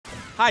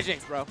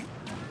Hijinx, bro.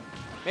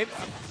 Maybe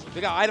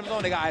they got items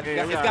on. They got items.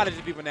 Yeah, It's got to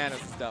just be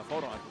bananas and stuff.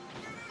 Hold on.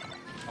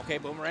 Okay,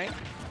 boomerang.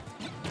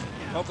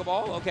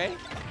 Pokeball. Okay.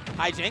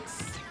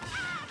 Hijinx.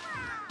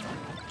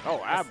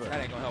 Oh, Aber.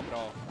 That ain't gonna help at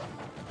all.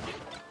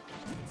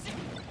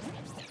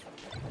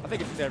 I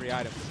think it's just every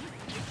item.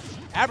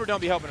 Aber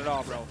don't be helping at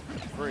all, bro.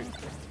 Free.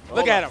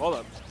 Look at him. Hold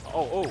up.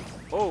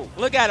 Oh.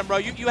 Look at him, bro.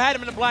 You had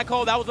him in the black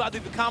hole. That was, I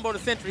think, the combo to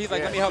Sentry. He's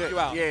like, let me help you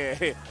out. Yeah.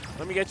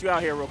 Let me get you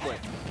out here real quick.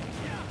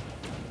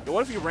 Yo,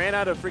 what if he ran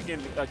out of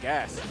freaking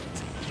gas?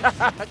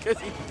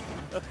 He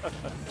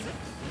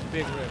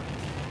Big rip.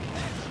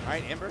 All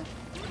right, Ember.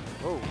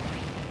 Oh,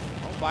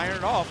 firing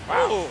it off.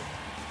 Wow.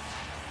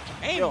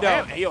 Aim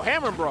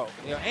Hammer, bro.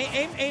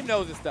 Aim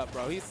knows his stuff,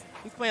 bro. He's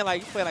playing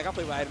like I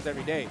play with items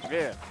every day.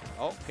 Yeah.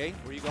 Oh, okay.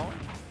 Where you going?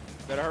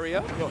 Better hurry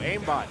up. Yo,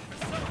 aimbot.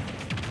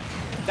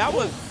 That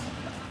was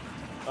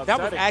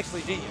Upsetting.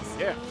 actually genius.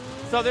 Yeah.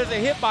 So there's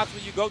a hitbox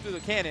when you go through the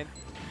cannon.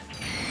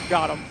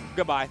 Got him.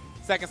 Goodbye.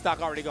 Second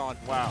stock already gone.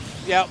 Wow.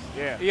 Yep.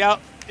 Yeah. Yep.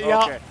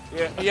 Okay.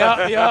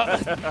 Yeah.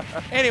 Yep.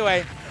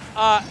 Anyway,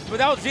 but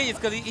that was genius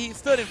because he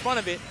stood in front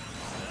of it.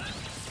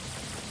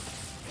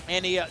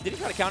 And he did he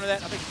try to counter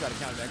that? I think he tried to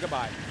counter that.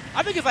 Goodbye.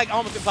 I think it's like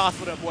almost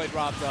impossible to avoid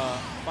Rob's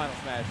final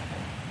smash.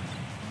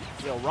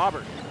 Yo,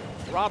 Robert.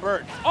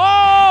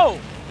 Oh!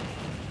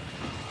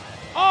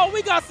 Oh,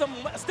 we got some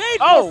stage.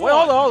 Oh, wait,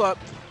 hold up.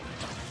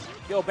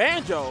 Yo,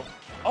 Banjo.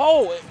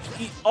 Oh,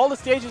 all the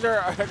stages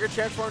are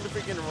transformed to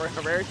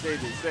freaking rare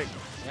stages. Sick.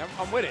 Yeah,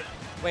 I'm with it.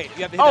 Wait,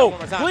 you have to hit that one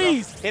more time.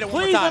 Please. Bro. Hit it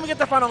one Please more time. let me get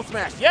the final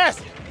smash.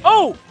 Yes.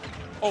 Oh.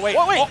 Oh, wait.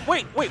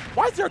 Wait.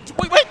 Why is there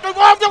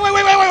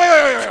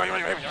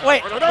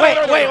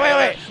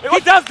wait. He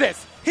does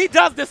this. He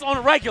does this on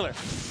a regular.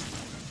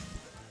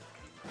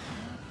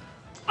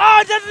 Oh,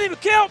 it doesn't even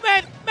kill,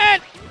 man.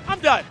 I'm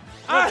done.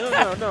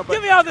 No,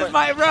 give me all this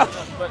might, bro.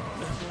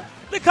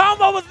 The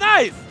combo was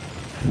nice.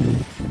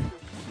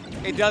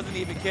 It doesn't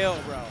even kill,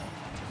 bro.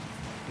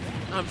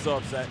 I'm so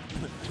upset.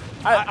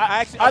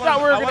 I thought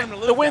we were going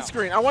to the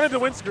windscreen. I wanted the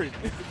windscreen.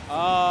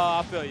 Oh,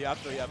 I feel you.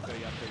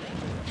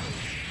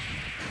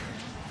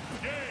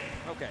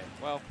 Okay,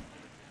 well,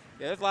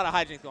 yeah, there's a lot of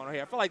hijinks going on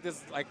here. I feel like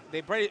this, like,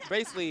 they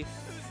basically,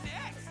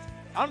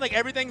 I don't think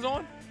everything's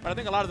on, but I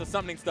think a lot of the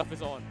summoning stuff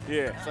is on.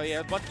 Yeah. So, yeah,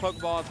 a bunch of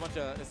Pokeballs, a bunch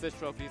of assist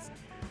trophies.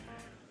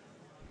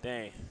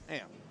 Damn.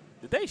 Damn.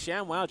 Did they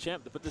sham WoW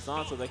Champ to put this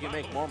on so they can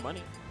make more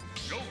money?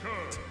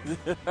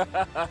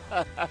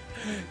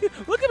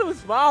 Look at him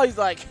smile. He's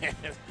like,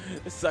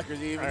 this sucker's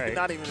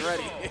not even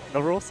ready.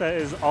 The rule set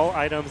is all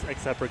items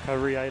except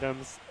recovery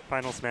items,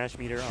 final smash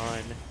meter on,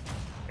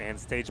 and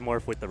stage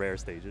morph with the rare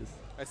stages.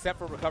 Except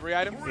for recovery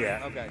items?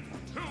 Yeah. Okay.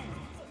 2,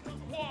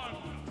 1,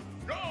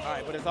 go! All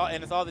right, but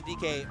it's all the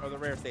DK or the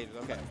rare stages.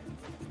 Okay.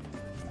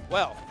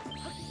 Well,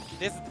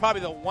 this is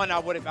probably the one I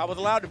would have. If I was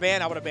allowed to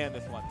ban, I would have banned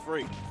this one.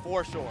 Free.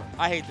 For sure.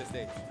 I hate this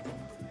stage.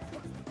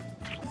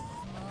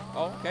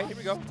 Oh, okay, here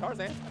we go.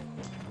 Tarzan.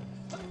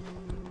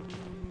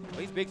 Oh,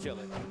 he's big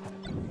chillin'.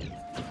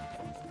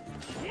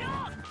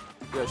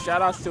 Yo,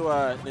 shout outs to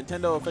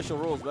Nintendo official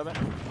rules, baby.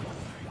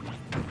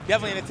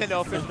 Definitely a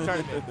Nintendo official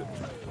tournament.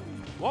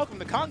 Welcome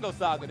to Kongo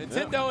Saga,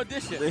 Nintendo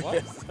edition.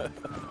 What?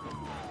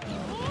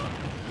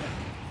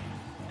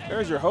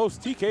 There's your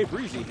host, TK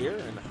Breezy here.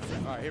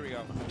 All right, here we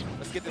go.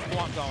 Let's get this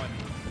Swamp going.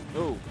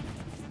 Ooh.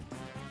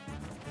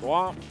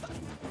 Swamp.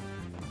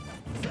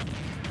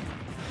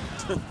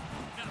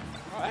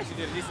 Oh, I actually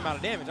did a decent amount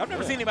of damage. I've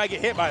never seen anybody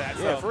get hit by that.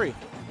 Yeah, so. free.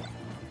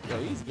 Yo,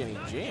 he's getting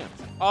jammed.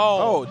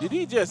 Oh. Oh, did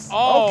he just?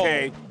 Oh.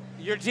 Okay.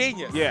 You're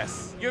genius.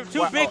 Yes. You're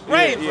too big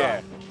brain, bro.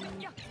 Yeah.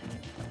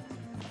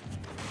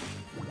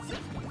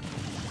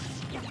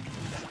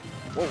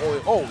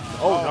 Whoa.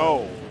 Oh,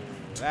 no.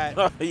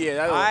 That,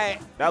 yeah,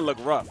 that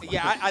looked rough.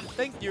 Yeah, I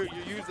think you're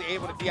usually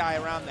able to DI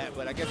around that,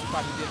 but I guess you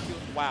probably did too.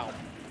 Wow.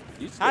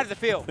 How does it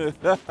feel?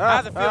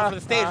 How does it feel for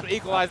the stage to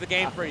equalize the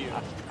game for you?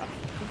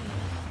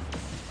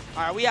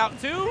 All right, we out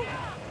 2.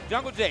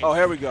 Jungle J. Oh,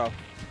 here we go.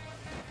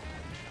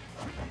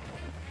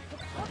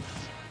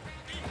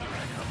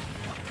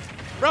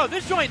 Bro,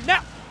 this joint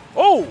never.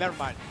 Oh! Never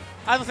mind.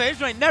 I was going to say, this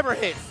joint never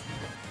hits.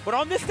 But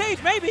on this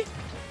stage, maybe.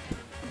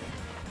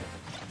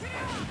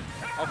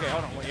 Okay,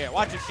 hold on. Well, yeah,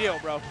 watch your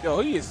shield, bro.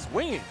 Yo, he is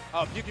swinging.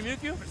 Oh,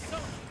 Mewtwo?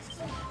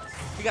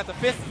 He got the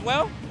fist as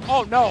well?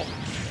 Oh, no.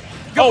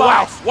 Oh,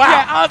 wow.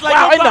 Yeah, I was like,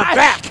 wow, in the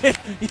back.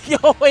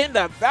 Yo, in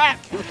the back.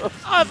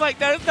 I was like,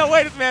 there's no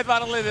way this man's about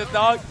to live this,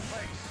 dog.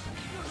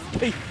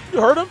 Hey, you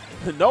heard him?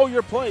 Know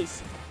your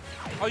place.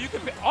 Oh, you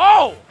can pick.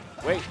 Oh!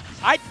 Wait.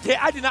 I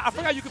did not. I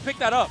forgot you could pick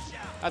that up.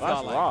 That's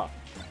raw. Like.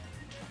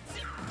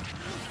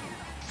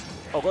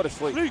 Oh, go to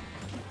sleep.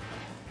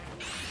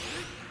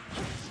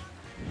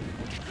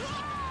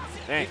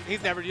 Dang.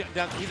 He's never used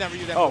that for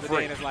the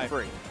day in his life.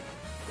 Free.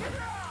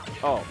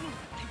 Oh.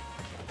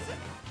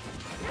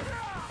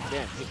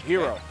 Damn,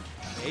 hero.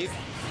 Yeah,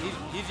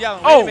 he's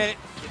yelling. Wait a minute.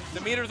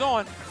 The meter's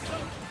on.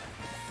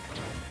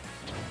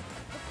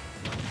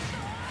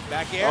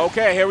 Back air.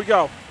 Okay, here we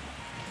go. All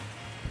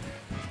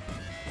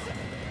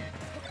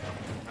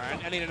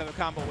right, I need another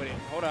combo with it.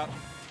 Hold up.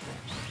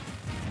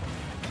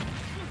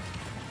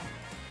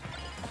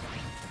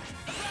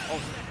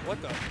 Oh,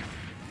 what the?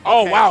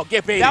 Oh, Okay. wow.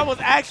 Get baited. That was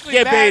actually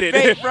Get mad baited.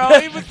 bait, bro.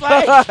 He was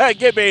like,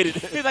 Get baited.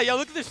 he's like, yo,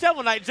 look at the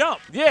Shovel Knight jump.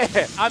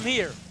 Yeah. I'm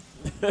here.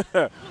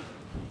 Man,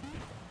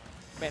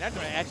 that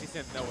joint actually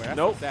sends nowhere. That's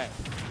Nope. sad.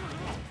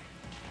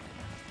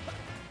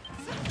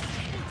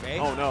 Okay.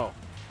 Oh, no.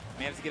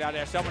 Managed to get out of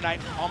there. Shovel Knight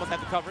almost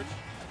had the coverage.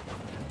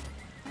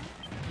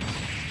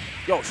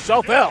 Yo,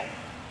 Shovel.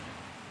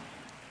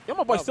 Yo,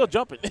 my boy's still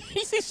jumping.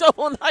 You see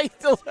Shovel Knight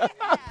still.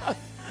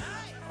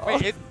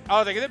 Wait, I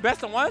was like, is it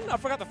best of one? I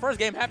forgot the first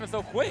game happened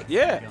so quick.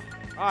 Yeah.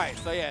 All right,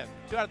 so yeah,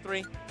 2 out of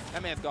 3.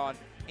 That man's gone.